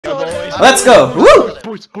Let's go! Woo!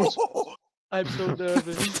 Boys. I'm so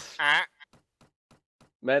nervous.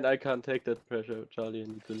 Man, I can't take that pressure, Charlie. I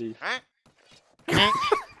need to leave.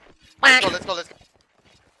 Let's go.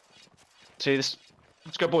 See this?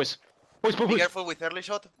 Let's go, boys. Boys. Be careful with early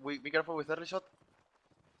shot. Be careful with early shot.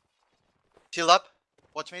 Chill up.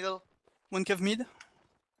 Watch middle. One cave mid.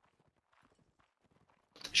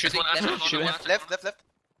 Shooting Left.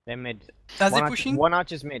 They're mid. Are they pushing? One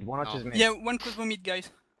arch is mid. Yeah, one crossbow mid, guys.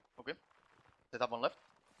 Okay. Set up on left.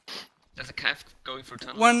 There's a calf going through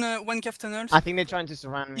tunnel. One cave tunnels. I think they're trying to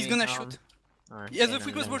surround me. He's gonna shoot. Right. He has a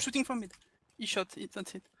free crossbow shooting from mid. He shot it,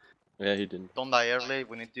 that's it. Yeah, he didn't. Don't die early.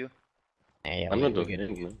 We need you. Yeah, I'm not doing it,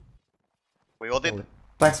 man. We got it.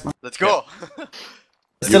 Thanks, man. Let's go.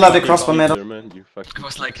 Still have the crossbow middle. You fucking I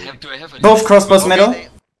was like, do I have any? Both crossbows middle.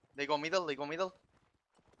 They go middle.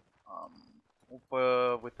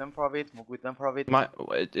 Move with them for a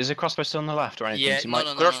bit. Is the crossbow still on the left or anything? Yeah, So you might-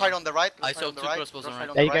 no. Crossfire on the right. I saw two crossbows on the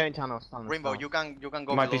right. They go in tunnels. Rainbow, you can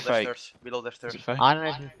go Might be below the fake. stairs. Below the Is stairs. it fake? I don't know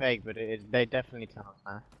if it's fake, but they definitely tunnels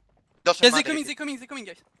now. Doesn't Yes, matter they're coming,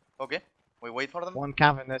 guys. Okay. We wait for them. One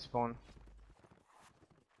cavern, their spawn.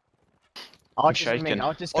 Arch is mid. shaken.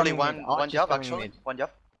 Arch is Only coming mid. one Arch is jab coming actually. mid. One jab.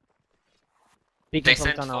 Peeking They from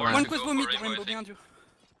sent tunnel. forward. One to crossbow go mid, for Rainbow Rainbow, I behind you.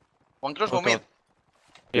 One crossbow Oh, mid. God.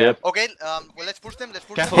 Yep. Okay. Well, let's push them.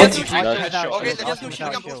 Careful. Hit. Okay, let's push.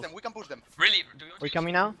 We can push them. Really? Do you want We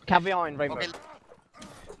coming now? Caviar in Rainbow. Okay.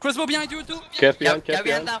 Crossbow behind you too. Calf behind.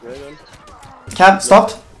 behind now. Right on. Cap,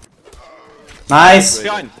 stopped. Nice.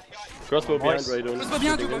 Behind. Crossbow behind, Boys. right on. Crossbow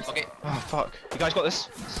behind you, boys. Okay, Oh, fuck. You guys got this?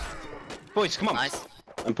 Boys, come on. nice.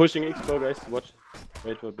 I'm pushing Expo, guys. Watch.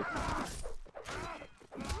 Wait for a bit.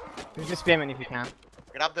 Use the spearman if you can.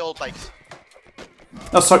 Grab the old bikes.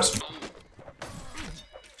 Oh, sorry.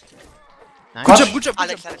 Nice. Good job.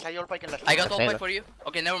 Alex, I your bike and left. I got all Taylor. back for you.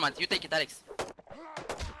 Okay, never mind. You take it, Alex.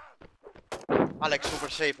 Alex, super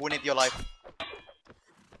safe. We need you alive. I'm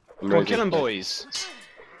Go on, ready. kill him, boys.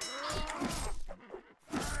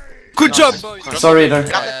 Good job, boys. Sorry there.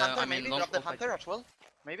 Grab the I hunter, mean, maybe. long Grab the full fight. hunter as well.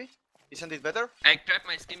 Maybe. Isn't it better? Grab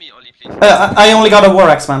my skimmy, Oli, please. I only got a war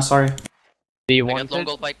axe, man. Sorry. Do you I want got long it?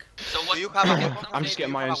 gold pike. So what? Do you have a weapon? for I'm me? just Do getting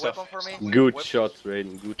you my have own a stuff. weapon for me? Good Weapon? shot,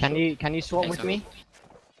 Raiden. Good shot. Can you swap with me?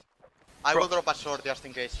 I will drop a sword just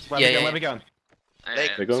in case. Where Yeah, we going?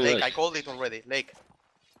 Lake, We're going Lake. right. I called it already. Lake.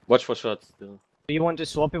 Watch for shots still. Do you want to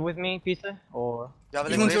swap it with me, Peter? Or You have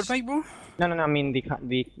You any want your please? bike, bro? no, I mean the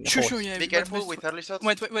Sure, horse. yeah. Be careful with early shots.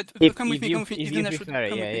 Wait. If, Come with if me, you, come with me. if He's you gonna shoot. prefer it,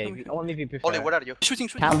 Come yeah, with me, yeah. come with me. Only if you prefer. Oli, where are you? Shooting.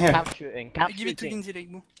 I'm here. Cap shooting. Cap Give it to shooting. Ginzy, like,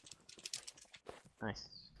 bro. Nice.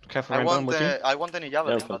 Careful, I Rainbow, I'm want with you. I want any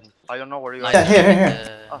javelin, Yeah, but I don't know where you Nice. are. Yeah,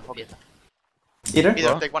 here. Ah, okay. Either.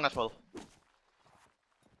 Either take one as well.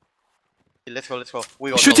 Let's go.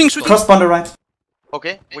 We go. Shooting. Crossbow on the right.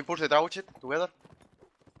 Okay, we push the draw shit together.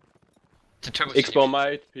 The turbo Expo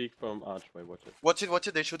might peek from archway. Watch it. Watch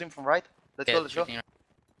it. They're shooting from right. Let's Yeah, go. shooting.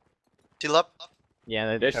 Chill up.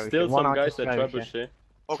 Yeah, There's still some guys that trebuchet. Eh?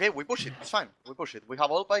 Okay, we push it. It's fine. We push it. We have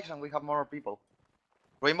all bikes and we have more people.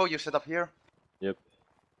 Rainbow, you set up here.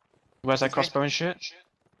 Where's that crossbow and shit?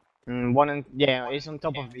 Yeah, it's on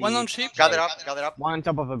top of the. One on ship. Gather up. One on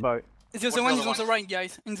top of a boat. The other Where's one the is other on the right,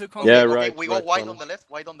 guys. In the corner. Yeah, Okay, right. we go right wide corner.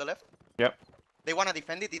 on the left. Yep. They wanna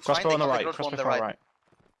defend it. It's Crossbow fine. on the They right. have the Crossbow crossbow on on the the right. right.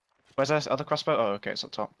 Where's that other crossbow? Oh, okay, it's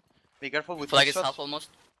up top. Be careful with Flag these is half shots. almost.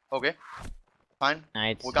 Okay. Fine. Nah,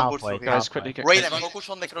 it's We can push halfway. through Guys, here. quickly get. Raiden, focus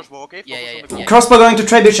on the crossbow. Okay. Yeah, Focus yeah, on the yeah. crossbow. Crossbow going to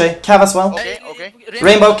trebuchet. Cav as well. Okay.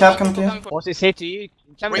 Rainbow cap coming to you. What's his hit to you?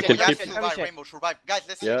 Rainbow, can you have keep- to survive. Rainbow, survive. Guys,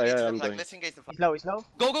 let's Yeah, engage yeah, the I'm flag. doing. Let's engage the flag. He's low.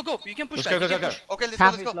 Go. You can push Let's that. go. You can Go. push. Okay, let's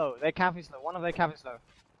Calf go. is low. Their calf is low. One of their calf is low.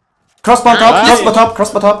 Crossbow on top. Nice.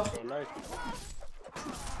 Crossbow top. Oh, nice.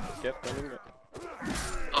 Kept running there.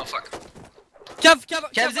 Oh fuck. Cav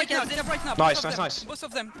right now. Nice, Both of them. nice. Both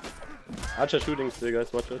of them. Archer shooting still,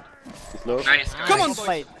 guys. Watch it. He's low. Nice. Come on, Well boys.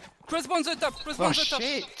 played. Crossbow on the top. Crossbow Oh on the top.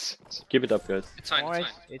 shit! Keep it up, guys. It's fine. Alright,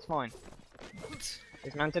 It's fine. it's fine.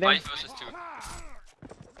 Dismounted him. 5 versus 2.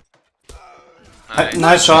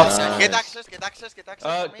 Nice shot. Get access.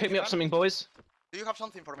 for me, Pick me up something, boys. Do you have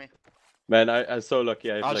something for me? Man, I'm so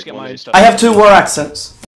lucky. I have I'll like just get one my own hit. stuff. I have 2 war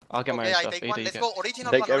axes. I'll get my Okay, own I stuff. take Either one. you Let's go. go.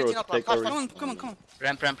 Original Take plan. arrows, Original plan. take Fast, arrows. fast. Come on.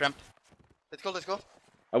 Ramp. Let's go.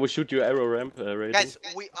 I will shoot you arrow ramp, Raiden. Guys,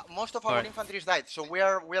 we most of our Alright. infantry is died, so we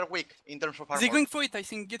are weak in terms of armor. They're going for it, I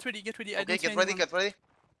think. Get ready. I Okay, don't see get ready. anyone.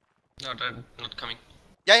 No, they're not coming.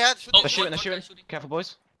 Yeah. Shoot. Oh, They're shooting. one. Careful,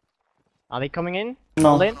 boys. Are they coming in? No.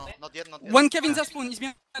 All in? No, not yet. One Kevin Zaspoon. He's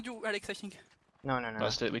behind you, Alex, I think. No.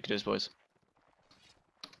 Let's do it. We can do this, boys.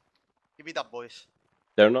 Give it up, boys.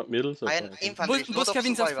 They're not middle, so And far. infantry, Both lot of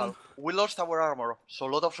Kevin survival. Zaspoon. We lost our armor, so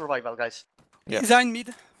lot of survival, guys. Yeah. They're in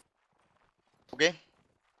mid. Okay.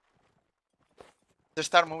 to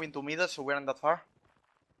start moving to middle, so we aren't that far.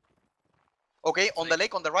 Okay, on the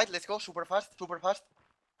lake, on the right, let's go super fast, super fast.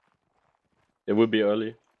 It will be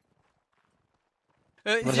early.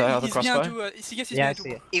 What is that, other He's behind crossbow? you, Sigas is Yeah, I behind see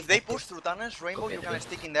you. it. If they push through tunnels, Rainbow, you can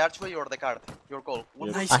stick in the archway or the cart. Your call.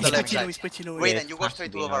 We'll Nice, push he's to the left pretty low, side. he's pretty low. Wait, Yeah, and you it go has to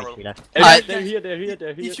straight be to the in our barrel. HP left. They're here, they're here,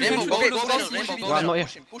 they're here. If you Rainbow, can go, follow go, those go, guys, Rainbow, usually go, they I'm not are-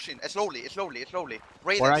 here. pushing, slowly, slowly, slowly.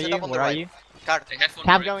 Raiden, Where are set you? up on the Where are right. you? Cart. They have one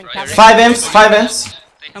Cap right, going, right? cap going. 5 imps, 5 imps.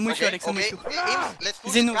 I'm with you, Okay, Alex, I'm okay. with you. Aim, let's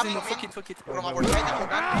push. Zeno, Come Zeno, from fuck in. it, fuck it. From our side if you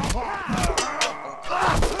can.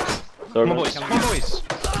 Sorry, Come on, man. boys. Come on, boys.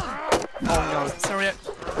 Oh no, sorry.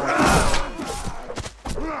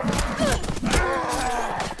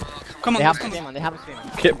 Come on, They have a come on. swimmer, they have a swimmer.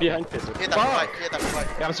 Get behind Pit. Hit that right, hit that right.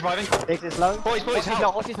 Yeah, I'm surviving. This is low. Boys, Horse is help.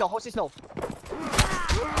 low, horse is low, horse is low.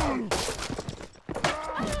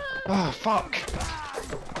 Oh, fuck.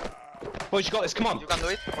 Boys, you got this, come on. You can do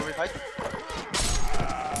it.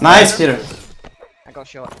 4v5. Nice, Peter. I got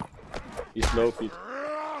shot. He's low, Pete.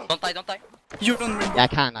 Don't die, don't die. You don't win. Yeah, I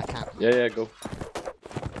can. Yeah, go.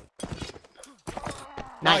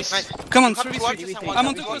 Nice. Nice. Come on, Come 3v3. to arches and one I'm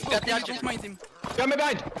on the we crossbow, Get the please archer. don't mind him. Go me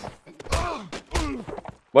behind.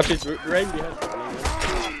 Watch it, rain behind.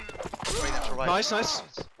 Raiden survive. Nice, nice.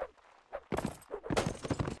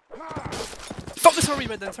 Fuck, sorry,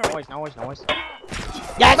 Redden, sorry. Noise, noise, noise.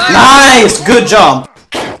 Nice, good job.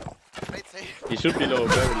 Great save. He should be low,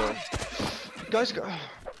 very low. Guys, go.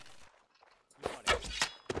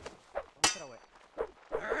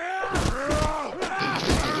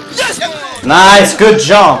 Nice, good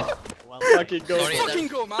job. Fucking go. Sorry, Fucking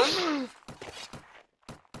go, man.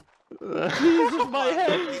 My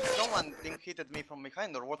head. Did someone hit me from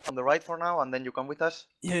behind or what? On the right for now, and then you come with us.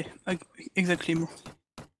 Yeah, exactly, bro.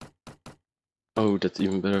 Oh, that's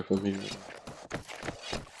even better for me.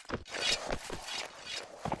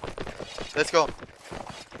 Let's go.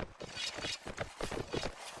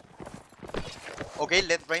 Okay,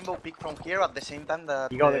 let Rainbow pick from here at the same time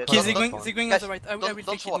that. You got it. Okay, Don't- they're going don't- on Guys, the right. I will don't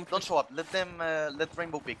take show up, it. don't show up. Let them, let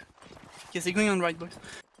Rainbow pick. Yes, they're going on right, boys.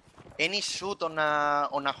 Any shoot on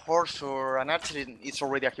a horse or an archer is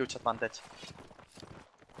already a huge advantage.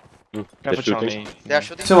 Go They're for shooting. Charlie. They are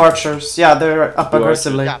shooting. 2 archers. Yeah, they're up Two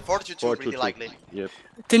aggressively. Yeah, 4 to 2 4 pretty to 2. likely. Yep.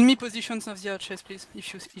 Tell me positions of the archers, please,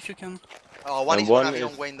 if you can. One And is one gonna be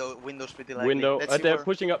is on windows pretty likely. Window. Let's see They're where-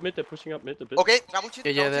 pushing up mid. They're pushing up mid a bit. Okay, trouble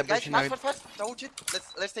it, Yeah, they're guys, pushing fast, out. fast, trouble it.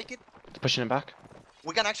 Let's take it. Pushing him back.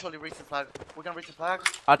 We can actually reach the flag. We can reach the flag.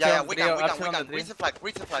 Archer Yeah, on we three, can. archer on the three. Reach the flag.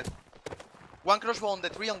 Reach the flag. One crossbow on the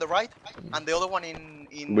tree on the right, and the other one in.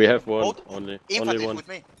 We have one boat. only. Infantry Only one. with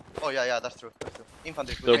me. Oh yeah, that's true. That's true.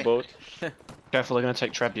 Infantry with So me. both. Careful, they're gonna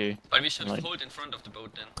take Trebu. But we should Like- hold in front of the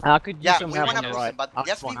boat then. I could use Yeah, some we help wanna on the push right. them, but I'll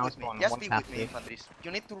just spawn, be I'll with me. spawn, Just one be with me, captive. infantries.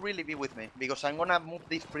 You need to really be with me because I'm gonna move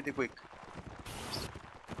this pretty quick.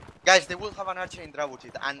 Guys, they will have an archer in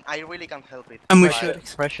Drabuchit, and I really can't help it. I'm with But you,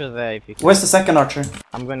 Alex. Pressure there if you can. Where's the second archer?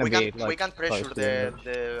 I'm gonna We be can like, we can pressure close to him.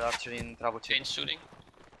 the archer in Drabuchit. Change shooting.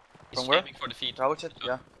 He's From where? aiming for the feet. Drabuchit,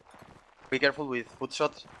 yeah. Be careful with foot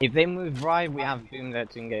shots. If they move right, we have boom there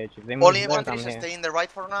to engage. If they move Only left, I'm infantry here. stay in the right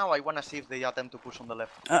for now. I wanna see if they attempt to push on the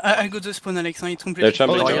left. I got the spawn, Alex. I They're completely.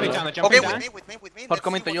 jumping Oh, they're down. jumping down, they're Okay, jumping down. with me. For Let's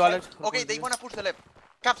coming see to you, what's Alex. left. Okay, they wanna push the left.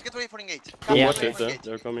 Caps, get ready for engage. Caps, Yeah. get Watch ready it, for sir. engage.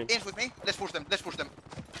 They're coming. Ains with me. Let's push them. Let's push them.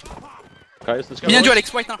 Guys, let's go. Behind you,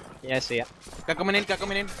 Alex, right now. Yeah, see ya. Coming in,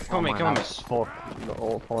 coming in. Come on, mate, come on.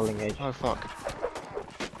 All engage. Oh, fuck.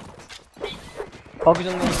 Focus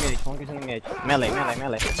on the engage, focus on the engage.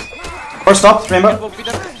 Melee. First stop, Rainbow.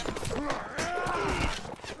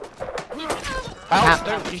 Cap,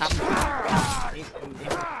 Don't.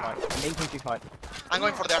 infantry fight. I'm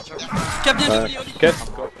going for the archer. Cap, behind you, Oli, Oli. Get.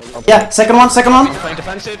 Yeah, second one. Playing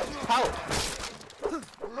defensive. Help.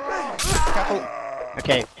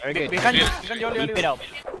 Okay, very good. Behind you, Keep it up.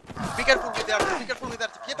 Be careful with the archer. Be careful with the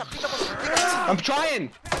archer. Get up, position. Get up. I'm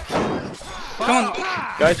trying. Come on.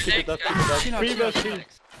 Guys, keep it up. Keep it up. Chill out, 3 chill out, versus 3.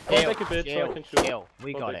 Alex. Fall back a bit so I can shoot. Kill.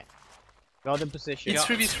 We got it. Got the position. It's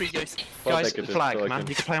 3v3, guys. Fall Guys, back a bit flag, so I man. can.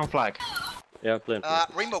 You can play on flag. Yeah, play.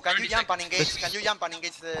 Rainbow, can you jump and engage? Can you jump and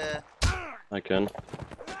engage the? I can.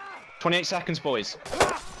 28 seconds, boys.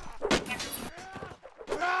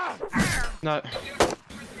 No.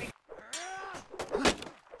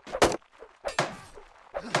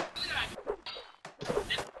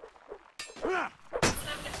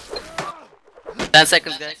 Ten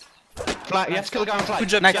seconds, guys. Flag. You have to kill the guy on flag. Good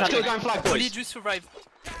job, You have Cap. to kill the guy on flag, Oli, boys. just survive.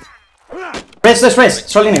 Race.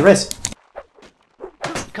 Solini, race.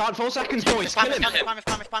 Can't 4 seconds, boys. Kill him. Spam.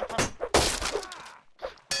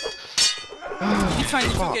 It's fine,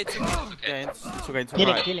 it's okay, it's okay.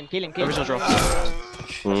 Kill him. Original drop.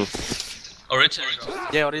 Original.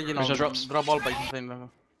 Yeah, original. Original drops. Drop all by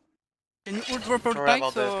Can you ult report Sorry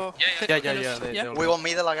guys about or... Yeah. We go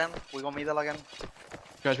middle again. We go middle again.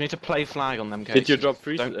 Guys, we need to play flag on them gates. Did you drop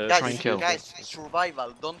free? Don't Guys, try and kill. guys,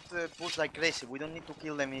 survival. Don't push like crazy. We don't need to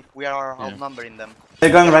kill them if we are Yeah. outnumbering them.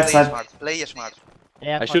 They're going right Play side. smart. Play smart.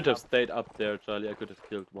 Yeah, I should have stayed up there, Charlie. I could have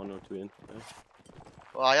killed 1 or 2 in.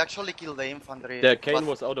 Well, I actually killed the infantry. The Kane but-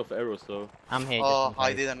 was out of arrows, so I'm here. Oh, just in I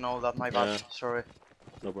case. didn't know that. My bad. Yeah. Sorry.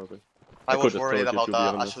 no problem. I could was have worried told you, about to be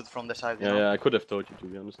a honest. shoot from the side. You Yeah, know? yeah, I could have told you, to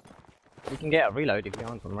be honest. You can get a reload if you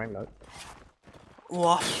want from rainbow.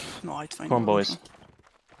 Wow, no, it's fine. Come on, boys.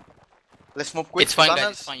 Let's move quick It's to fine, guys.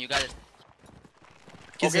 tunnels. It's fine. You got it.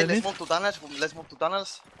 Okay, let's move to tunnels. Let's move to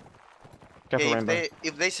tunnels. Careful, Okay, rainbow.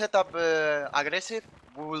 if they set up aggressive,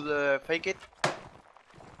 we will fake it.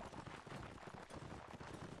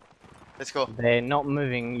 Let's go. They're not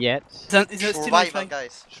moving yet. Is there still on Survival, flag?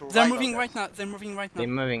 guys. Survival, They're moving guys. right now. They're moving right now. They're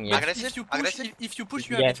moving If- yet. Aggressive? If you push, Aggressive? if you push,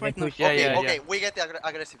 you Yes, have it they right now. push, yeah, Okay, yeah, okay, we get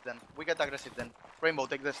aggressive then. We get aggressive then. Rainbow,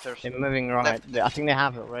 take the stairs. They're moving right. Left. I think they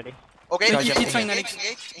have it already. Okay, Guys, engage, it's fine, engage,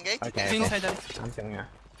 Alex. engage. Okay, Stay okay. inside Alex. I'm coming out.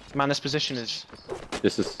 Man, this position is.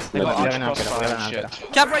 This is. They got Yeah, arch no, crossfire get and up, get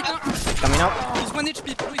shit. Cap right now. Coming up. He's 1 HP.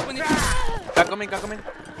 He's 1 HP. Coming.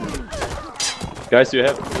 Guys, you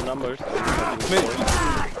have the numbers.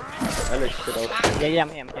 Alex, get out. Yeah, yeah, I'm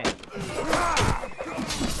here, I'm here.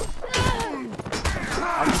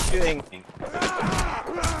 I'm shooting.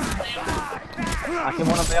 I can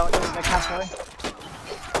one of the castle.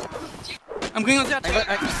 I'm going on the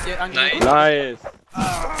attack. Nice.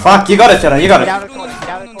 Fuck, you got it, Jera, you got Get it. out of the corner, get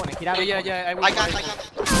out of the corner, get out of the corner. I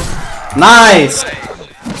can't. Nice!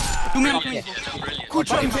 2 men. Good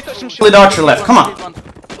job, pick up some shit. Split archer left, come on.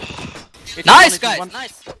 Nice, guys.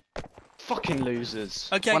 Nice. Fucking losers.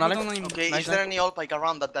 Okay, I got on him. Okay, is there any ult like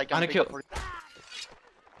around that I can And a pick kill. up for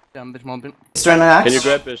Is there an axe? Can you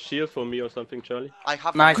grab a shield for me or something, Charlie? I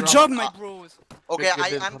have Good job, my bros. Okay,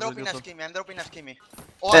 I'm dropping a skimmy. I'm dropping a skimmy.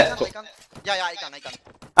 Oh, Yeah. I can. Yeah, I can.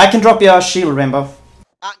 I can drop you a shield, Rainbow.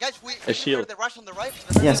 Guys, we A shield. the rush on the right.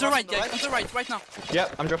 Yes. On the right, guys. On the right, right now.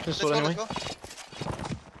 Yep, I'm dropping the Let's sword go, anyway. let's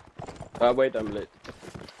go. Wait, I'm late.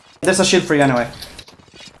 There's a shield for you anyway.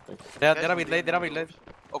 They're a bit late.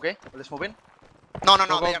 Okay, let's move in. No, Go,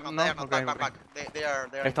 they are no, not. okay, Back. They are.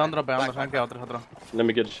 Back. Let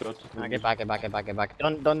me get a shot. Get back.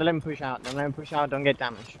 Don't let him push out. Don't get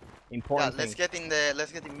damaged. Yeah, Important let's thing.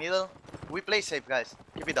 get in middle. We play safe, guys.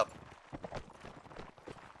 Keep it up.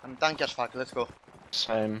 I'm tanky as fuck. Let's go.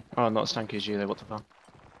 Same. Oh, not as tanky as you though, what the fuck.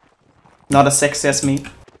 Not as sexy as me.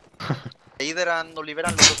 Either and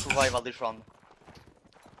Oliveran will survival this round.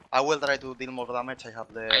 I will try to deal more damage. I have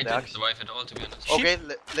I the didn't axe. survive at all, to be honest. Okay,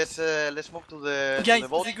 let's move to the Guys,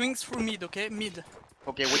 boat. they're going through mid, okay? Mid.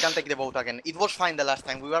 Okay, we can take the boat again. It was fine the last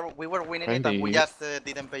time. We were winning it, and we Indeed. just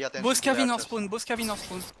didn't pay attention. Both to the Kevin or archers. spawn. Both Kevin or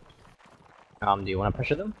spawn. Do you wanna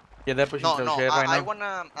pressure them? Yeah, they're pushing No,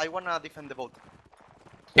 I wanna defend the boat.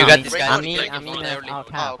 You got this, Right, guys. I Right, mean, Take I it mean, from early. our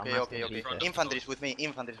Ah, cap. okay. Infantry's with me.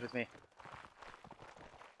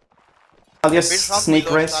 I'll First just round sneak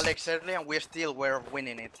we race. lost Alex early, and we still were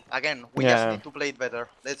winning it. Again, we Yeah. just need to play it better.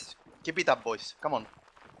 Let's keep it up, boys. Come on.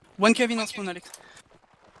 1 Kevin on spawn, Alex.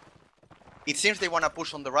 It seems they wanna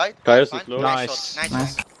push on the right. Kaios Fine. is low. Nice Nice. shot.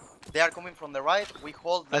 Nice shot. They are coming from the right. We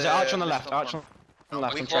hold. There's an arch on the left, stone arch front. on the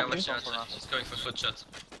left. We I'm hold trying the to. stone for now. She's going for foot shots.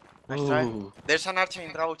 Nice try. Ooh. There's an archer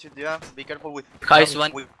in Rauch, yeah. Be careful with. Kai's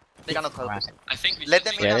one. They cannot help us. Alright. I think we Let should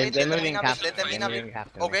them take in a Yeah, bit. they're Let them moving in a cap. bit. Let them in a bit. Moving cap.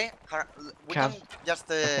 Okay, we Cap. can just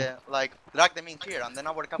like drag them in here, and then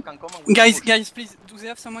our cap can come. And we Guys, can push. guys, please. Do they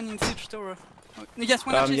have someone in siege tower? Yes,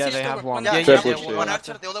 one archer yeah, siege they tower. have one. Yeah, Yeah, yeah, push, one yeah.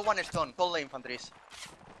 archer, the other one is stone. All the infantries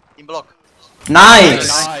in block. Nice!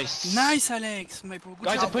 Nice. Nice, Alex, my bro. Good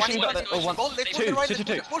Guys job. are pushing One back. Oh, one. Go, let's push Two, the right, two, let's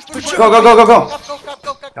two. push. Go, go, go, go, go!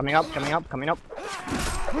 Go. Coming up. They're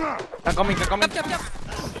coming. Cap, cap, cap.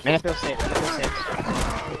 Minifil safe.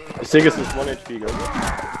 The Sigus is 1 HP, guys.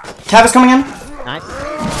 Cav is coming in. Nice.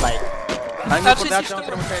 Like, I'm Archer for that siege down.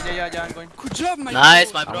 tower. Yeah, I'm going. Good job, my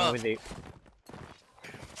Nice, bro. my I'm bro. with you.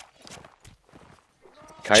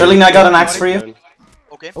 Charlene, I got an axe for you.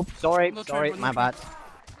 Okay. Oops, sorry, No sorry, trouble, my no bad.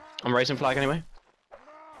 I'm raising flag anyway.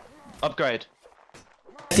 Upgrade.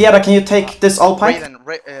 Fiera, can you take this all pipe?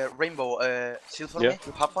 Raiden, Rainbow, shield for Yeah. me.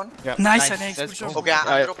 You have one? Nice, Nice, Alex. let's Good job. go. Okay, I I'm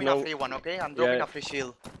have dropping no- a free one. Okay, I'm dropping Yeah. a free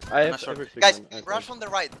shield. I No, have sure. everything. Guys, on. rush on the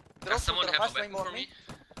right. Drop Does someone to the have a fast way weapon more for me?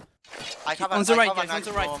 I have On an, the I right, have guys, an on axe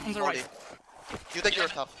the right, from on the right. Oli. You take your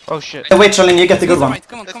stuff. Oh shit. Wait, Charlene, you get the good On the one. right,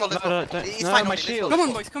 come on, Let's come go, on. let's No, go. no, don't- It's no, fine, my Oli, let's shield. go. Come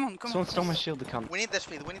on, boys, come on. Someone stole my shield, the cunt. We need the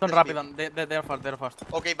speed, we need Don't the wrap speed. it on. They're fast.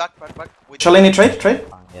 Okay, back. Wait. Charlene, trade?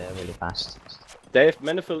 Oh, yeah, really fast. They have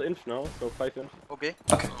manifold inf now, so 5 inf. Okay,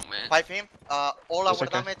 Oh man. 5 him. All That's our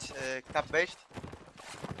okay. damage, cap based.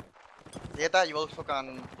 Dieta, you also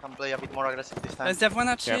can play a bit more aggressive this time. They have one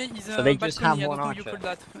archer, Yep. he's So they just have balcony, I one don't know you archer. put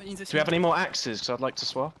that in the Do we have any more axes? Because I'd like to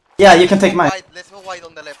swap. Yeah, you can take mine. Let's go wide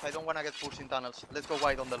on the left. I don't wanna get pushed in tunnels. Let's go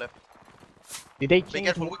wide on the left. Did they Be change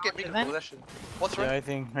careful, more we can be after careful. that? What's Yeah,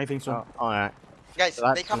 wrong? I think so. Oh, alright. Guys, So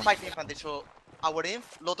that's they have cool. 5 infantry, so our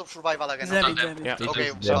inf, lot of survival again. They have Okay, it, they have it. Yeah. okay,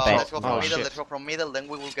 Yeah, let's go oh, from middle, shit. let's go from middle, then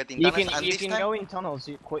we will get in You tunnels. can And you this can time, go in tunnels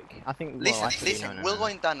quick. I think. listen, well, actually, listen, no, we'll no, go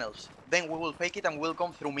no. in tunnels. Then we will fake it and we'll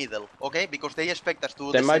come through middle, okay? Because they expect us to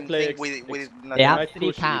do They the might same play thing with They have might 3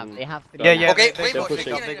 push cav. even. They have 3. Yeah, yeah. Okay, they Rainbow, go take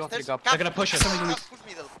free it up, they in go stairs. free up. Cap, They're gonna push us. push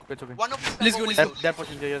middle. Good, okay. One of them Let's can go, go let's middle. They're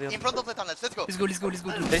pushing, yeah. In front of the tunnels, let's go. Let's go, let's go, let's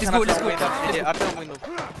go. They Let's can go, have let's the go. window. Yeah, archer on window.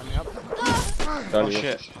 Oh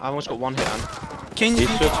shit! I almost got one hit on. Can you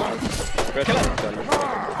He's just pressure on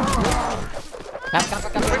tunnel.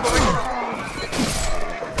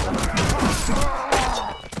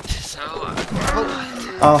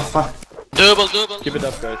 Oh, fuck. Double. Keep it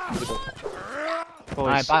up, guys. Keep it up.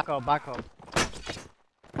 Alright, back up.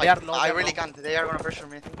 They are low, I they are really low. can't. They are gonna pressure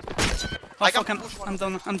me. Oh, I can fuck, I'm, push one. I'm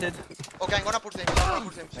done, I'm dead. Okay, I'm gonna push them. I'm gonna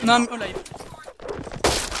push them. No, I'm alive.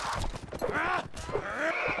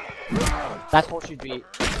 That's what should be.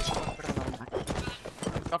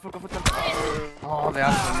 Careful. Oh, they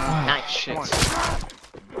are. Nice. Shit. Come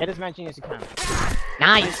on. Get as many as you can.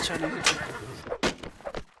 Nice. Nice, Charlie. Good job.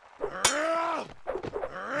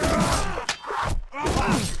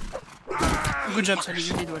 Good job, Charlie.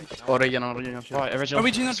 You did well. Original. Right, original.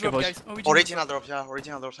 Original Let's go, drop, boys. guys. Original drops, yeah.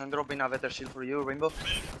 Original drops. I'm dropping a better shield for you, Rainbow.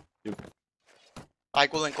 Yep. I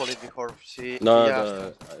couldn't call it before. See, No, yeah.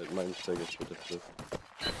 my mistake, I should have put.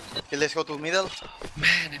 Okay, let's go to middle.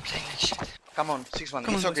 Man, I'm playing like shit. Come on, 6-1.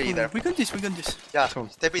 Come It's on, okay come either. on. We got this. Yeah, Cool.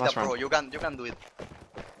 step it Last up, bro. round. You can do it.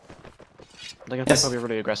 They're gonna Yes. probably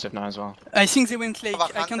really aggressive now as well. I think they went lake.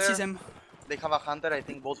 Have a I can't see hunter. them. They have a hunter, I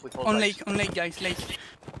think both with all On dice. lake, guys, lake.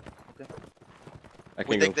 I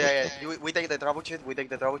We can go take we take the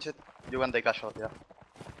troubleshoot. You can take a shot, yeah.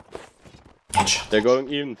 They're going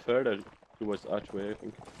even further towards archway, I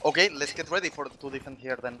think. Okay, let's get ready to defend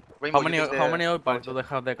here then. Rainbow, How many oil packs do they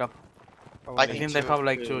have the cap? I I think they two. have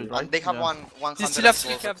like 2, And right? they have Yeah. one They hunter still have as 3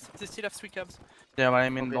 well. cabs. They still have 3 cabs. Yeah, but I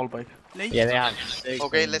mean Okay. all pack. Lake. Yeah, they have 6.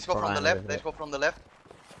 Okay, and let's go from the 4 left. with Let's it. go from the left.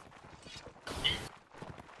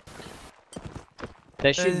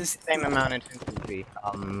 There should be the s- same amount of infantry.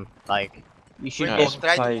 Like you should Rainbow, get.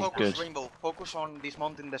 try to play focus. good. Rainbow, focus on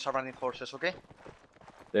dismounting the surrounding horses, okay?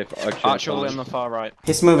 They've Archer all the way on the far right.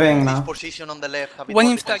 He's moving This now. position on the left, a bit One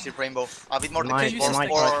more in stack. defensive, Rainbow. A bit more Might- defensive, might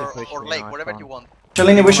try to push or me lake, now, whatever it's you want.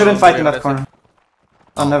 Cellini, we shouldn't fight in that corner.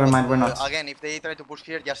 Oh, never mind, we're not. Again, if they try to push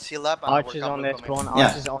here, just seal up and Archers our on cap their will come in. spawn. Yeah.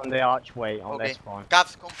 Archers on the archway on Okay. their spawn.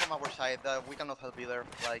 Caps come from our side, we cannot help either.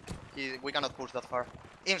 Like, we cannot push that far.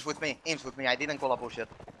 Aims with me, I didn't call a push yet.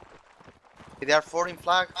 There are 4 in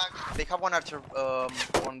flag. They have one archer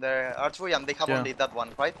on the archway and they have Yeah. only that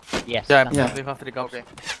one, right? Yes. Yeah, Yeah. they have 3 caps. Okay.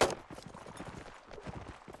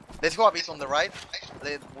 Let's go a bit on the right.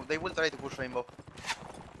 They will try to push Rainbow.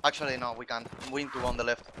 Actually, no, we can't. We need to go on the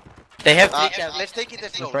left. They have Let's take it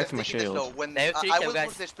slow. break Let's my take it slow. shield. When They have three I cap, will guys.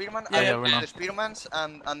 push the spearman, Yeah, I yeah, will we push know. the spearmans,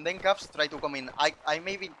 and then caps try to come in. I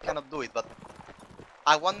maybe cannot do it, but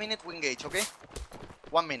at 1 minute we engage, okay?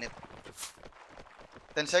 1 minute.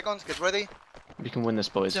 10 seconds. Get ready, We can win this,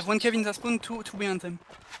 boys. They have 1 cave in the spawn, 2 behind them.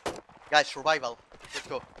 guys. Survival. Let's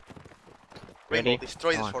go. Rainbow, Ready?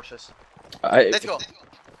 destroy these On. forces. Let's Let's go.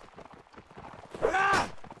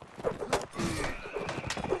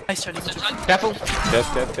 Nice, Charlie. Good job. Careful!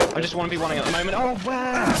 Yes. I just want to be 1 at the moment. Oh,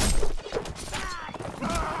 wow!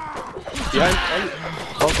 Behind.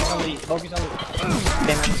 Focus on the.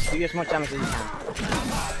 Damage. Do as much damage as you can.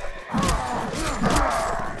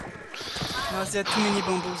 No, there are too many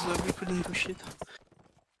bundles, we couldn't do shit.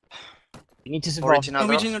 You need to survive. Original drop.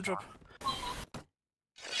 Original drop.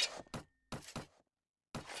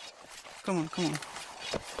 Come on.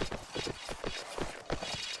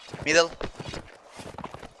 Middle.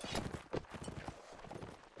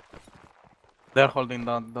 They're holding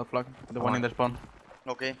that flag, the one in the spawn.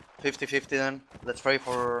 Okay. 50-50 then. Let's pray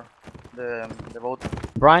for the vote.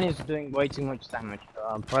 Brian is doing way too much damage.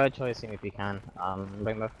 Prioritize him if you can.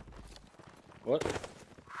 Rainbow. What?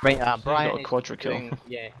 Brian got a is quadra kill. doing,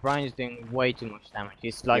 yeah, Brian is doing way too much damage.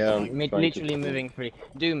 He's like Yeah, I'm trying to literally do- moving free.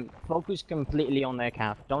 Doom, focus completely on their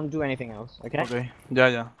calf. Don't do anything else, okay? Okay.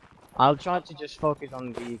 Yeah. I'll try to just focus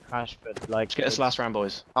on the crash, but like. Let's get this last round,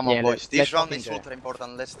 boys. Come Yeah, on, boys. let's This round fucking is do it. ultra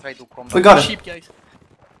important. Let's try to come. We got it. Sheep, guys.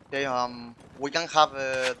 Okay, we can have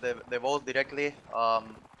the vote directly.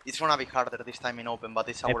 It's gonna be harder this time in open, but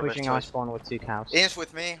it's They're our best pushing our choice. spawn with 2 calves. Aims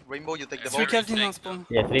with me, Rainbow, you take the 3 vote. calves in our spawn.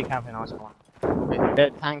 Yeah, 3 calves in our spawn. Okay. They're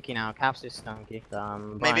tanky now. Caps is tanky.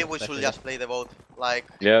 Maybe Brian we should especially. just play the boat. Like,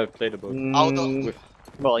 Yeah, play the boat. out of, Mm,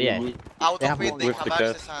 well, yeah. out They of have it, one they with have the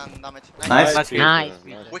access and damage. Nice. Nice.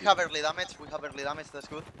 Nice. We have early damage, that's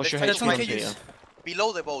good. What's Let's your try to That's HP on okay, find Peter? use.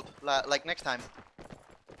 below the boat, like next time.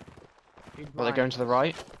 Well, they're going to the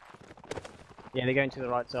right. Yeah, they're going to the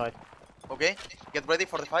right side. Okay? Get ready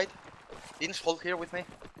for the fight. Ins, hold here with me.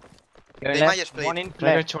 Go They left. might split. One in Can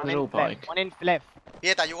I go left. to a One little in left. bike? One in left.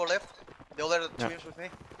 Pieta, you go left. The other Yeah. two ins with me.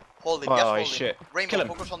 Hold it, Oh, just hold shit. it. Rainbow, Kill him.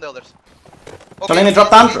 focus on the others. Sholin, drop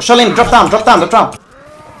down. Sholin, drop down. Drop down. Drop down.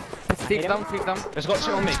 Flick down, flick down. There's got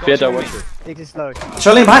two on me. Pieta, watch it. Six is slow.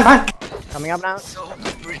 Sholin, behind. Coming up now.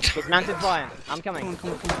 It's mounted Brian. I'm coming.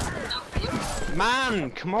 Come on.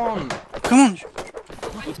 Man, come on. Come on.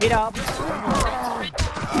 Keep it up.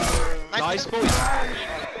 Nice, boys.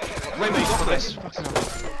 Rainbow, you got this. Fucking hell.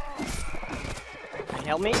 Can you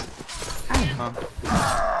help me?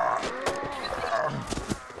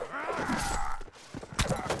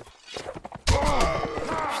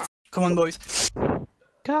 Come on, boys. Come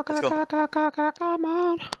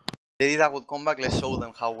on. They did a good comeback, let's show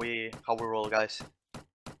them how we roll, guys.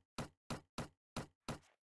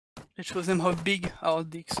 Let's show them how big our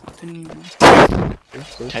dicks. I'm telling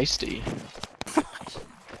you. Tasty.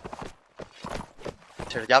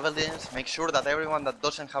 Share javelins, make sure that everyone that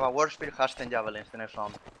doesn't have a war spear has 10 javelins the next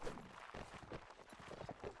round.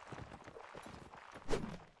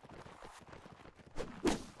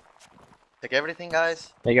 Take everything,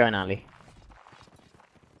 guys. They're going Ali.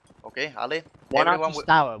 Okay, Ali. One Everyone archer's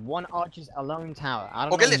tower. One archer's alone tower. I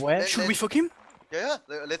don't Okay, know let's- where. Should we fuck him? Yeah,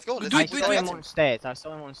 let's go. Let's Do I it, push do saw it, that him do it. on stairs. I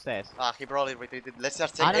saw him on stairs. Ah, he probably retreated. Let's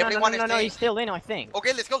just I check. don't know. Everyone No, stay. he's still in, I think.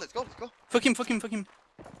 Okay, let's go, let's go, let's go. Fuck him, fuck him, fuck him.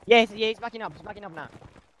 Yeah, he's backing up. He's backing up now.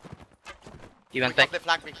 We have the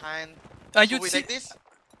flag behind. Ah, Should you we see. take this?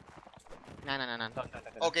 No.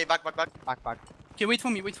 Don't. Okay, back. Back. Okay, wait for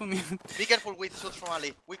me, wait for me. Be careful with shots from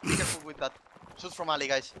Ali. Be careful with that. Shots from Ali,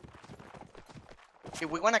 guys. If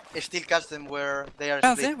we wanna still catch them where they are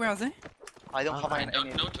Where are they? split. Where are they? I don't have I any.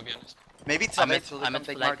 don't know, to be honest. Maybe it's a bait so they I'm can at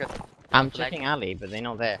take flag. market. I'm checking Ali, but they're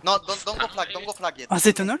not there. No, don't go flag, don't go flag yet. Are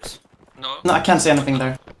they tunnels? No. No, I can't see anything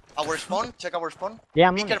there. Our spawn, check our spawn. Yeah,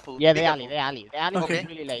 I'm Be on it. careful, Yeah, be they're Ali. careful. They're Ali. They're Ali. Okay.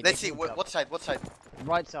 Really late. Let's They see, moved up. what side, what side?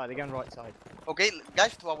 Right side. They're going right side. Okay,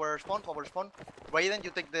 guys, to our spawn. Raiden,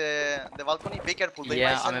 you take the balcony. Be careful, they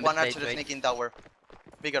Yeah, might send I'm a one bit late, archer wait. sneaking tower.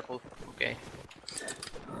 Be careful. Okay.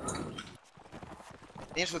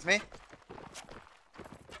 Ins with me.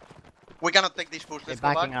 We cannot take this push, They're let's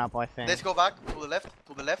go backing back. up, I think. Let's go back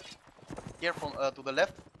to the left. Here from to the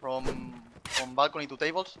left, from balcony to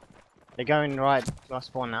tables. They're going right to our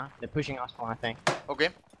spawn now. They're pushing our spawn, I think. Okay,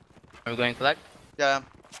 Are we going flag? yeah.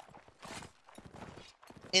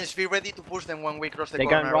 Ins, be ready to push them when we cross the They're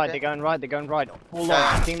corner, going right. okay? They're going right. They're going right. Full on.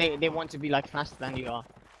 Yeah. I think they want to be like faster than you are.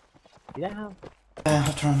 Yeah.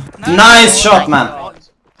 Hot run. Nice shot, man.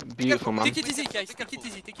 Beautiful, man. Take it easy, guys. Take it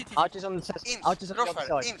easy, take it easy. Archers on the side. Ins, Archers on the other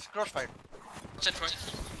crossfire, side. Ins, crossfire. Set right.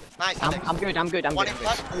 Nice, Alex. I'm good. I'm good. One in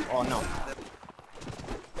flash. Oh no.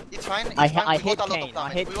 It's fine, it's I fine. We hit got a lot Kane, of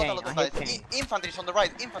damage. I hit We got a Kane, lot of I hit damage. Kane. Infantry's on the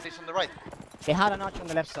right. They had an archer on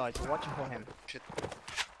the left side, so watch for him. Shit.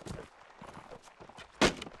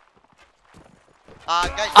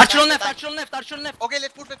 Guys. Archer on time, left, time. archer on left, archer on left. Okay,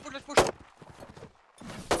 let's push.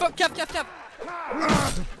 Fuck, cap.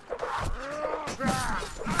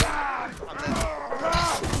 I'm dead.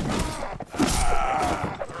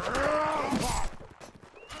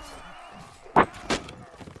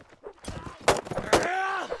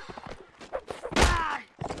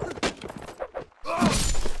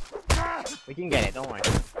 We can get it, don't worry.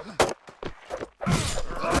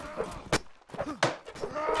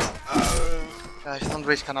 Guys, don't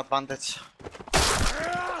risk an advantage.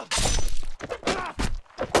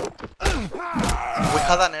 We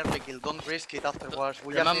had an early kill, don't risk it afterwards.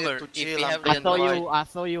 We just Remember, needed to if chill we and have play I Then thought right. you, I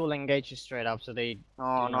thought you will engage you straight up, so they.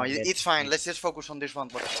 No, do no, not get it's fine. it. Let's just focus on this one,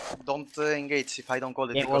 but don't engage if I don't call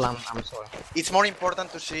it. Yeah, because well, I'm sorry. it's more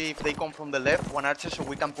important to see if they come from the left, one archer, so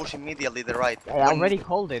we can push immediately the right. I already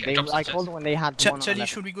called it. Okay, come I suggest. called it when they had one on the Charlie,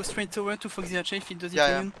 left. should we go straight tower to fuck the archer if he does it Yeah,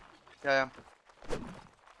 yeah. again? Yeah.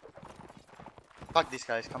 Fuck these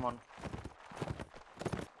guys, come on.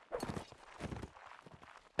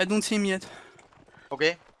 I don't see him yet.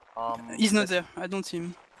 Okay. He's not let's- there. I don't see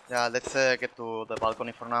him. Yeah, let's get to the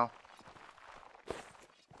balcony for now.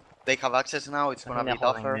 They have access now, it's I gonna think be they're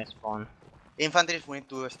holding tougher. this spawn. Infantry, we need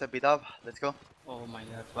to step it up. Let's go. Oh my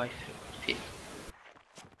god, why?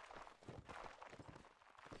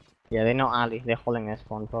 Yeah, they're not Ali. They're holding this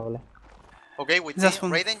spawn probably. Okay, with me. That's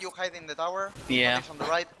one. Raiden, you hide in the tower. Yeah. Infantery's on the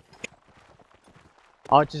right.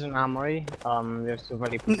 Archers and armory. They're still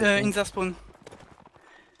ready. In their spawn.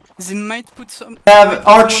 They might put some. They have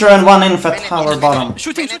Archer and one inf at tower bottom.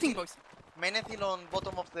 Shooting, shooting, boys. Menethil on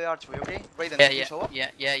bottom of the archway, okay? Raiden, Yeah, did you show up?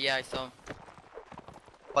 yeah, I saw.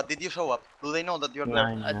 But did you show up? Do they know that you're No,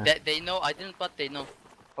 there? no. They know, I didn't, but they know.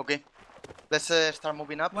 Okay. Let's start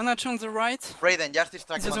moving up. One archer on the right. Raiden, just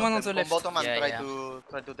distract There's one one of on them the from left. bottom and Yeah,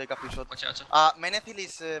 try to take a few shots. Watch out. Menethil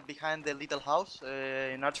is behind the little house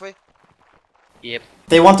in archway. Yep.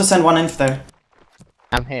 They want to send one inf there.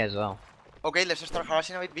 I'm here as well. Okay, let's start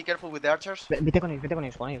harassing a bit. Be careful with the archers. Vete con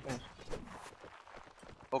ellos, con ellos.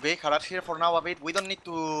 Okay, harass here for now a bit. We don't need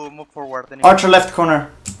to move forward anymore. Archer left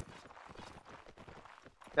corner.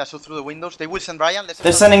 Yeah, so through the windows. They will send Brian.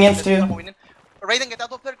 They're sending inf to you. Raiden, get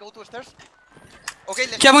out of there. Go to the stairs. Okay,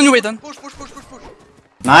 let's Cav on you, Raiden. push.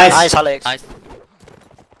 Nice. Alex. Nice.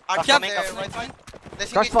 Archer coming, there, coming. right side.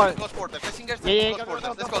 Let's Cross engage fire. in close quarters. Let's engage Yeah, in close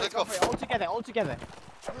quarters. Let's go. All together.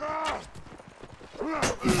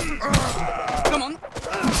 Come on.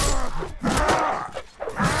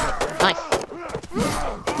 Nice.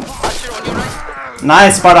 Archer on your right.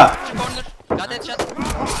 Nice, Sparta. Corner. Got that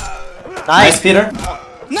shot. Nice, Peter.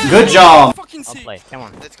 Nice. Good job. Fucking I'll sick. play. Come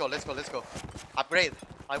on. Let's go. Upgrade.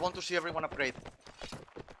 I want to see everyone upgrade.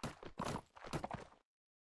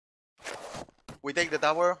 We take the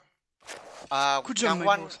tower. Good job,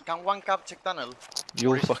 my boys. Can one cap check tunnel?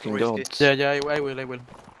 You're Risky, fucking risky. gods. Yeah, I will.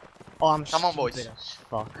 Oh, I'm Come on, boys. stupid as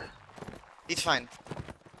fuck. It's fine.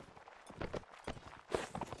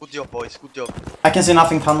 Good job, boys. Good job. I can see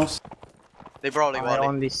nothing tunnels. They probably I got it.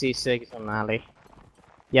 only see 6 on alley.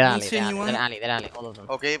 Yeah, You see anyone? they're alley, all of them.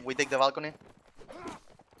 Okay, we take the balcony.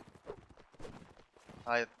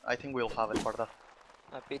 I think we'll have it for that.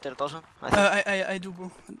 Peter doesn't. I do,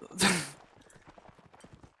 bro.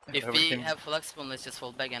 If Everything. we have flexible, let's just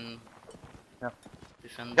fall back and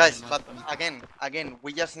defend. Guys, them. but again,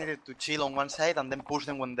 we just needed to chill on one side and then push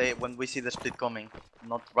them when we see the split coming,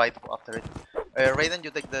 not right after it. Raiden,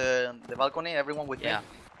 you take the balcony. Everyone with Yeah. me.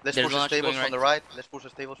 Let's There's push one the archer stables going from the right. Let's push the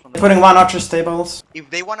stables from the Putting right. one Archer stables. If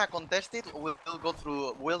they wanna contest it, we'll go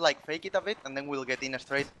through. We'll like fake it a bit and then we'll get in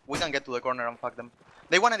straight. We can get to the corner and fuck them.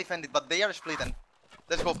 They wanna defend it, but they are splitting.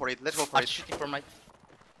 Let's go for it. Let's go for Archer it. shooting from right.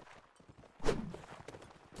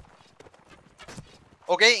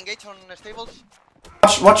 Okay, engage on stables.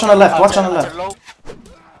 Watch on the left. Watch on the left. Low.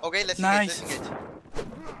 Okay, let's Nice. engage. Let's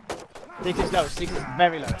engage. 6 is low, 6 is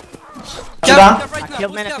very low. Two down. Cav right I now.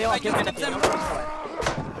 killed Both Cav, Menethil, I I killed can stop them.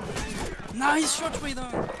 Menethil. Nice shot,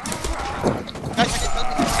 Raiden. Guys,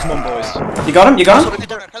 help me. Come on, boys. You got him? Help me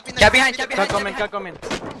there, help me there. Get behind, Help me get there. behind. Cut coming.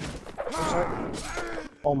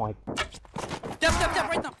 Oh my. Tap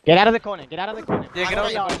right now. Get out of the corner, Yeah, get out of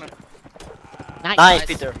the Yard. corner. Nice. Nice,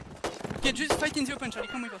 Peter. Okay, just fight in the open, Charlie.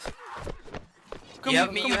 Come with us. Come You have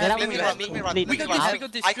with- me, come you with have us. me, Let me you run, have let me me. run. We let me got run. this, we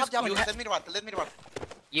got this. I have Just jabs, go. let me run, let me run.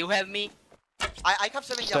 You have me. I have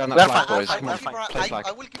 7 Stay on jabs. that flag, boys. I Come will on, keep run- play flag.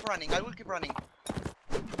 I will keep running, I will keep running.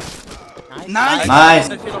 Nice. Nice.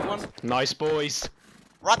 I feel of one. Nice, boys.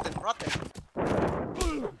 Rotten.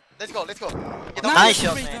 Let's go. Get on. Nice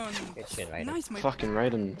shot, Raiden. Good shit, right? Nice, my Fucking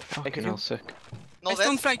Raiden. Fucking hell, sick. No I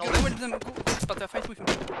don't death, flag. no Go death. with them. Go. Sparta, fight with him.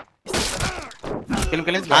 Kill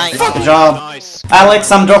him. Nice. Good job. Nice.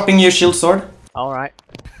 Alex, I'm dropping you shield sword. Alright.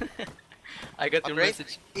 I got your Upgrade.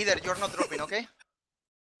 message. Either you're not dropping, okay?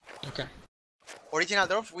 Okay. Original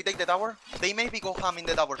drops, we take the tower. They maybe go ham in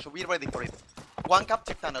the tower, so be ready for it. One cap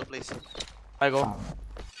check tunnel, please. I go.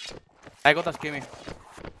 I got a skimmy.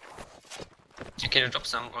 Can you drop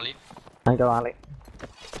some, Oli? I go alley.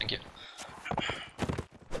 Thank you.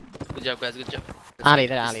 Good job, guys. Good job. Alley,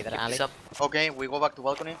 they're alley. Keep this up. Okay, we go back to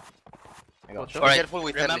balcony. I go. Be Alright, careful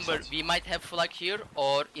with early remember, shots. we might have flag here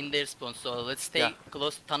or in their spawn, so let's stay Yeah.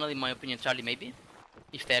 close to tunnel, in my opinion, Charlie, maybe?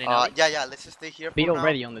 If they're in alley. Yeah, let's stay here Be for now.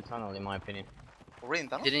 already on the tunnel, in my opinion. Already in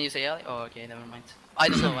tunnel? Didn't you say alley? Oh, okay, never mind. I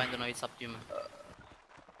don't know, it's up to you, man.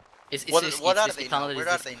 What are it's they now? tunnel, Where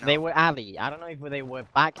it's are this- they now? They were alley. I don't know if they were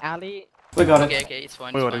back alley. We got Okay, it. okay, it's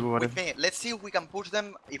fine, We it's got it. fine. We got With it. me, let's see if we can push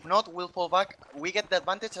them. If not, we'll fall back. We get the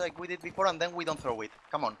advantage like we did before, and then we don't throw it.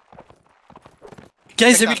 Come on.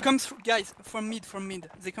 Guys, they Check will that. come through. Guys, from mid.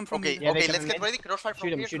 They come from Okay, mid. Yeah, they okay, come let's in get mid. ready. Crossfire from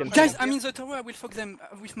Shoot 'em, here. shoot 'em, crossfire Guys, from I'm here. in the tower. I will fuck them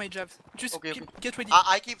with my jabs. Just Okay, get ready.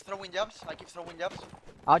 I keep throwing jabs.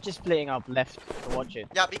 I'll just splitting up left to watch it.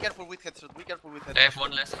 Yeah, be careful with headshot. I have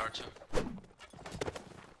one less archer.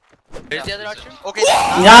 Where's the other archer? Okay.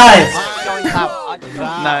 Nice.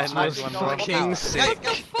 Nice one, bro. Fucking Guys, sick. with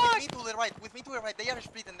me to the right. With me to the right. They are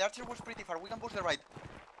splitting. The archer was pretty far. We can push the right.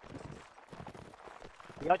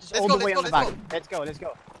 You're just Let's all go, the way let's on the go, back. Let's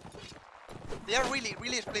go. They are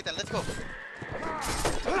really splitting. Let's go.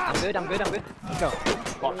 I'm good. Let's go.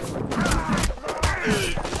 Fuck.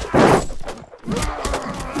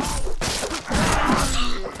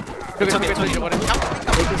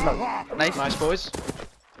 Nice. Nice, boys.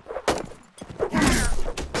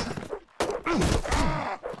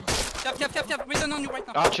 Cap. Return on you right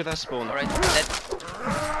now. Archer, their spawn. Alright, dead.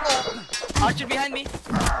 Archer behind me.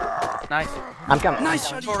 Nice. I'm coming.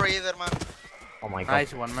 Nice, I'm Charlie. sorry either, man. Oh my god.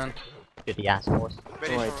 Nice one, man. Shitty assholes.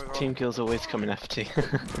 Very Right, sorry, bro. team kills always come in FT.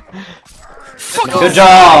 Good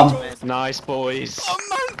job! Nice, boys. Oh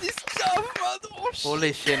man, this job, man. Oh shit.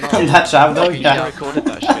 Holy shit, no. That job though, You yeah. recorded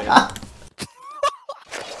that shit.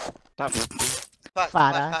 That was...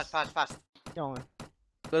 Fast. Go on.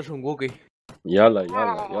 Das ist schon Gogi. Yalla.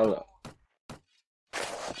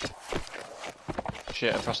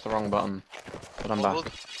 Shit, I pressed the wrong button. But I'm back.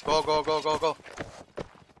 Go.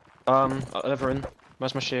 Oliveran,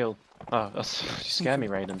 where's my shield? Oh, that's... You scare me,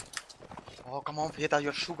 Raiden. Oh, come on, Fieta,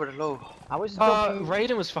 you're super low. I was jumping.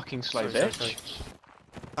 Raiden was fucking slow, bitch.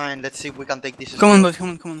 Fine, let's see if we can take this. Come on, boys,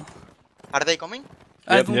 come on. Are they coming?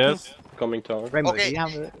 I Yep, don't yes. Coming tower. Rainbow, Okay. do you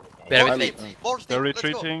have a... Very Balls late. deep, balls deep, let's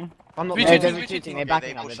go. I'm not Retreating, they're retreating. retreating, they're Okay,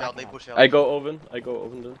 backing they up, push they're out, they backing up. push out. I go oven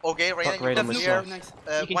then. Okay, Raiden, you Raiden can was clear. Nice.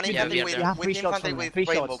 You One can infantry keep- with, you have with 3 shots infantry from with them,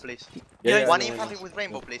 3 rainbow, shots. please. Yeah, One yeah, infantry with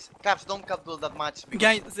rainbow, please. Caps, don't cap do that much.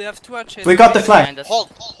 because- Guys, they have 2 archers. We got the flag. Behind us. Hold.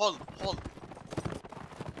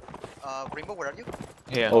 Rainbow, where are you?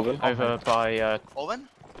 Here, Oven. over by, Oven?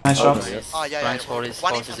 Nice job. Yes. Ah, yeah. Frank for his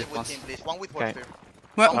One forces infantry with advance. team, please. One with Okay. warfare.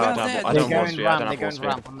 Where I are don't- they? I They're don't going force you, I don't ramp, they're have going force you.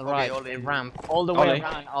 ramp on the Okay, right. Oli. They ramp all the way Oli,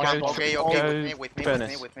 around go. our spawn. Okay, Go with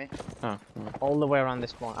furnace. me. Oh, All the way around the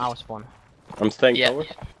spawn, our spawn. I'm staying Yeah. tower.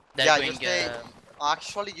 They're Yeah, going, you stay.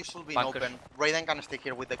 Actually, you should be in bunker. open. Raiden can stay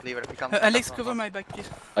here with the cleaver. He can Alex, cover my back, please.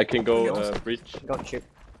 I can go breach. Got you.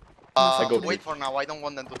 I go wait breach. for now. I don't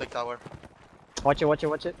want them to take tower. Watch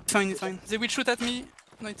it. It's fine. They will shoot at me.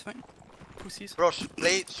 No, it's fine. Pussies. Bros,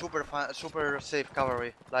 play super safe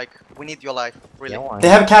cavalry. Like, we need you alive, really. They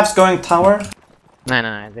have caps going tower.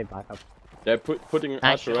 No, they back up. They're putting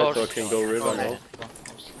Archer right so I can go river now.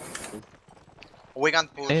 We can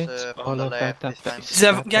push It's from all the about left that this time. They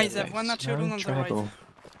have, guys, they have 1 archer alone on the right.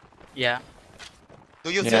 Yeah. Do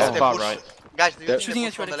you Yeah, think the far push... right. Guys, do you think Shooting the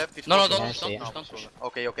at push you, from the Alex. left is No, possible? Yeah, I see don't it. push.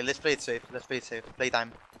 Okay, let's play it safe. Play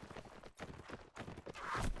time.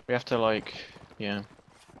 We have to, like, yeah.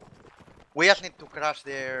 We just need to crush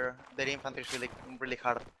their infantry really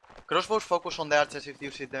hard. Crossbows focus on the archers if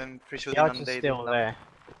you see them free The shooting and archer's they still do that. there.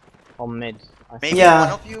 On mid. I Maybe think.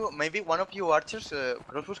 Yeah. one of you archers,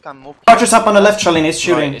 crossbows can move. Archer's up on the left, Charlene, he's Right,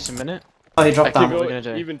 shooting. it's a minute. Oh, he I dropped can down. What are we go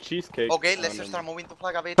gonna do? even cheesecake. Okay, let's just start moving to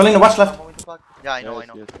flag a bit. Colin, watch left. Moving to flag. Yeah, I know.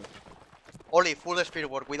 Yes. Oli, full speed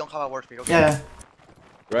work. We don't have a war speed. Okay. Yeah.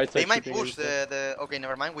 Right They side might shooting push inside. the. Okay,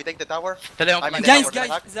 never mind. We take the tower. Teleon, I mean, Guys,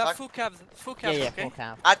 Back, they have back. full cabs. Yeah, Okay. full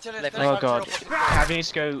cap. Archer, Left. Oh Archer god. opposite. Cav needs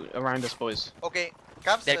to go around us, boys. Okay,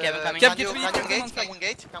 Caps. They're coming. Can Cap, you get ready, engage? come Can on, we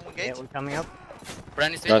engage? Can we Yeah, engage? we're coming up.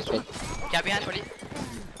 Brand is Nice ready. one. Cap behind, ready.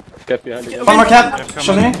 Cap behind again. One more cap,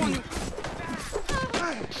 Charlene.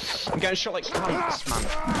 I'm getting shot like cunts,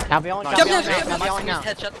 man. Cap behind, Cap cap behind, behind, cap cap behind now.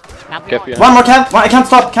 Headshot. Cap Cap behind. behind. One more cap. I can't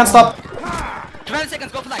stop. 20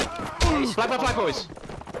 seconds, go flag. Flag, boys.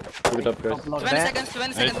 Give it up, guys. Block 20 there.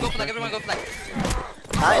 seconds, go flag, everyone go flag.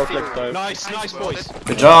 Outlet dive. Nice, boys.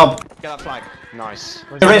 Good job. Get that flag. Nice.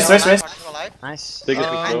 Race. Archer alive. Nice. Take it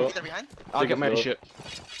Behind, slow. Peter behind. I'll get Take it my slow. shit.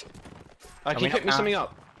 Can you pick me something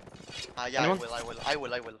up? Yeah, Anyone? I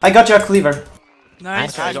will. I got your cleaver.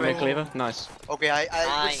 Nice. Okay, I got me a bro. cleaver. Nice. Okay, I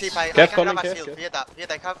will Nice. see if I Kev can coming, grab a Kev, shield. Kev.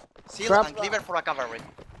 Fieta, I have shield Grab- and cleaver for a cavalry.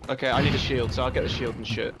 Okay, I need a shield, so I'll get the shield and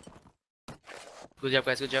shit. Good job,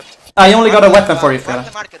 guys, good job. I only got a weapon for you, Grab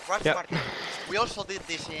the Fiora. market, grab the Yep. market. We also did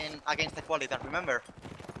this in against Equality, remember?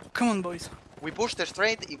 Come on, boys. We pushed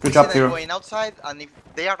straight, if we Good see job, them Hero. going outside, and if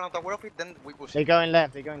they are not aware of it, then we push They're it. going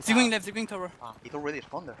left, they're going They're going south. left, they're going tower. Ah, it already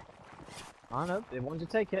spawned there. I know, they want to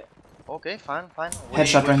take it. Okay, fine.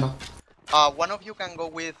 Headshot, Rainbow. One of you can go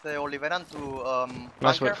with Oliveran to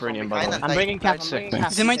Nice bunker work, from Frenium, by behind the and I'm take bringing cap, I'm right bringing side.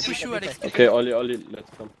 cap. They might Take push it, you, take Alex. it. Okay, Oli, let's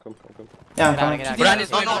come. Yeah, I'm coming. Brand is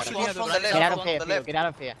No, going no, left. she goes from the Get left. out of from here, the Theo, left. get out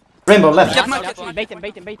of here. Rainbow left. Cap market.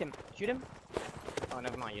 Bait him. Shoot him. Oh,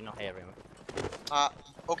 never mind, you're not here, Raymond.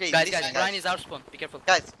 Okay, Guys, listen, Brian is our spawn, be careful.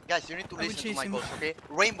 Guys, you need to I will listen to chase my him. calls, okay?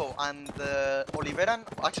 Rainbow and Oliveran,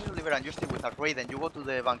 actually Oliveran, you stay with us. Raiden, you go to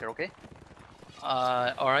the bunker, okay?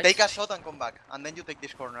 Alright. Take a shot and come back, and then you take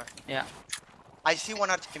this corner. Yeah. I see one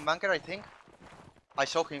archer in bunker, I think. I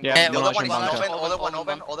saw him. Yeah, the one other one is archer in open,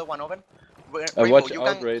 bunker. other one open. I watch you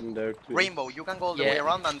out can, Raiden there too. Rainbow, you can go all the Yeah. way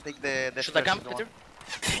around and take the Should I stairs camp, if you Peter? want.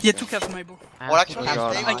 Yeah, two caps, my bro. Or actually, I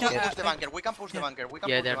stay, we can- can push the bunker. We can push the bunker. We can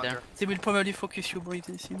Yeah, push the they're bunker. They will probably focus you, bro. It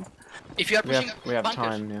is, you know. If you are pushing We have bunkers,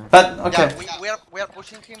 time, yeah. But okay. Yeah, we are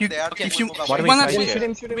pushing him. You- They are okay, if you move away. Why don't we one flank after, it?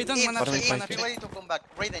 Raiden, It's one Why don't we after, flank one it? after. ready to come back.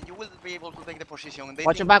 Raiden, you will be able to take the position. They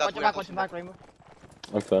Watch your think back, that watch your we are back, watch your pushing back, Rainbow.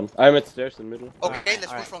 I'm fine. I'm at stairs in middle. Okay, let's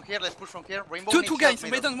Alright. push from here. Let's push from here. Rainbow Two needs guys,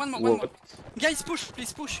 help middle. Raiden, one more. What? Guys, push,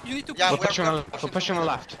 please push. You need to push. Yeah, We're we are pushing on the pushing we're pushing on the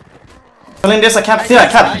left. Colin, there's a cap. There, a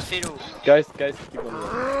cap. nice, Firu. Guys, keep on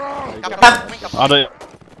running. Cap. Are they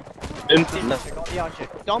in? Got the archer.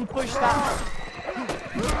 Don't push that.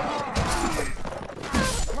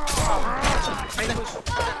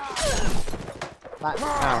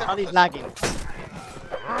 Ollie's lagging.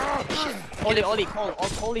 Ollie, call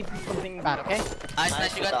Ollie something bad, okay? Nice,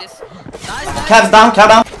 nice, you got this. Nice, Cap's down, cap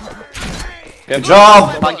down. Good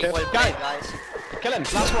job. Guys. Kill him.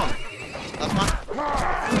 Last one.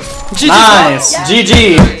 Nice. GG.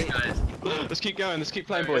 Let's keep going. Let's keep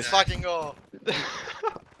playing, Let's boys. fucking go.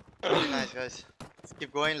 Nice, guys. Let's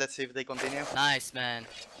keep going. Let's see if they continue. nice, man.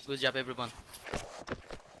 Good job, everyone.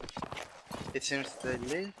 It seems they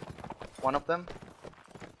leave. One of them.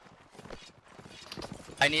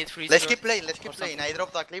 I need free. Let's keep playing. Let's keep playing. I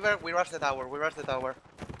dropped the cleaver. We rush the tower. We rush the tower.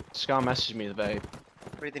 Scar messaged me, babe.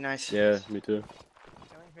 Pretty nice. Yeah, me too.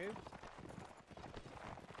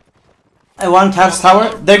 One cap's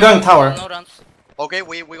tower. They're going tower. No rounds. Okay,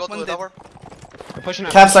 we go to One the dead. tower. We're pushing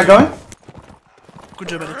out. Caps are going. Good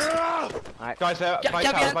job, Alex. Guys, there. Cap, By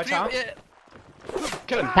cap, tower, yeah, by tower. Kill him. Cap,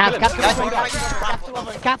 Kill him. cap, Guys, cap, we're cap, fighting on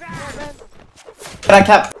cap, ramp. cap. Get a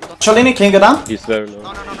cap. Cholini, can you go down? He's very low.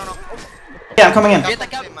 No. Yeah, I'm coming in. Pieta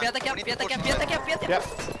cap, pieta cap, pieta cap, pieta cap, pieta cap. Yep.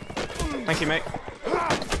 Thank you, mate.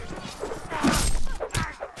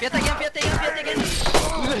 Pieta again, pieta again, pieta again.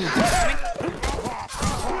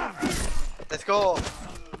 Let's go.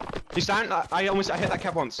 He's down. I hit that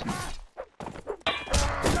cap once.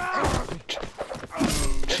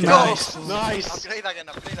 Nice. Nice. Upgrade again.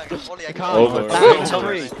 Ollie, I Can't. Over.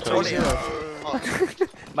 Ollie.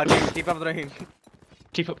 But keep up the him.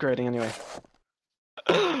 Keep upgrading anyway.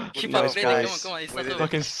 Keep Nice, upgrading, guys. come on, it's We not did over.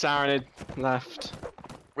 Fucking Saranid left.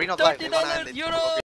 We're not live. $30 euro!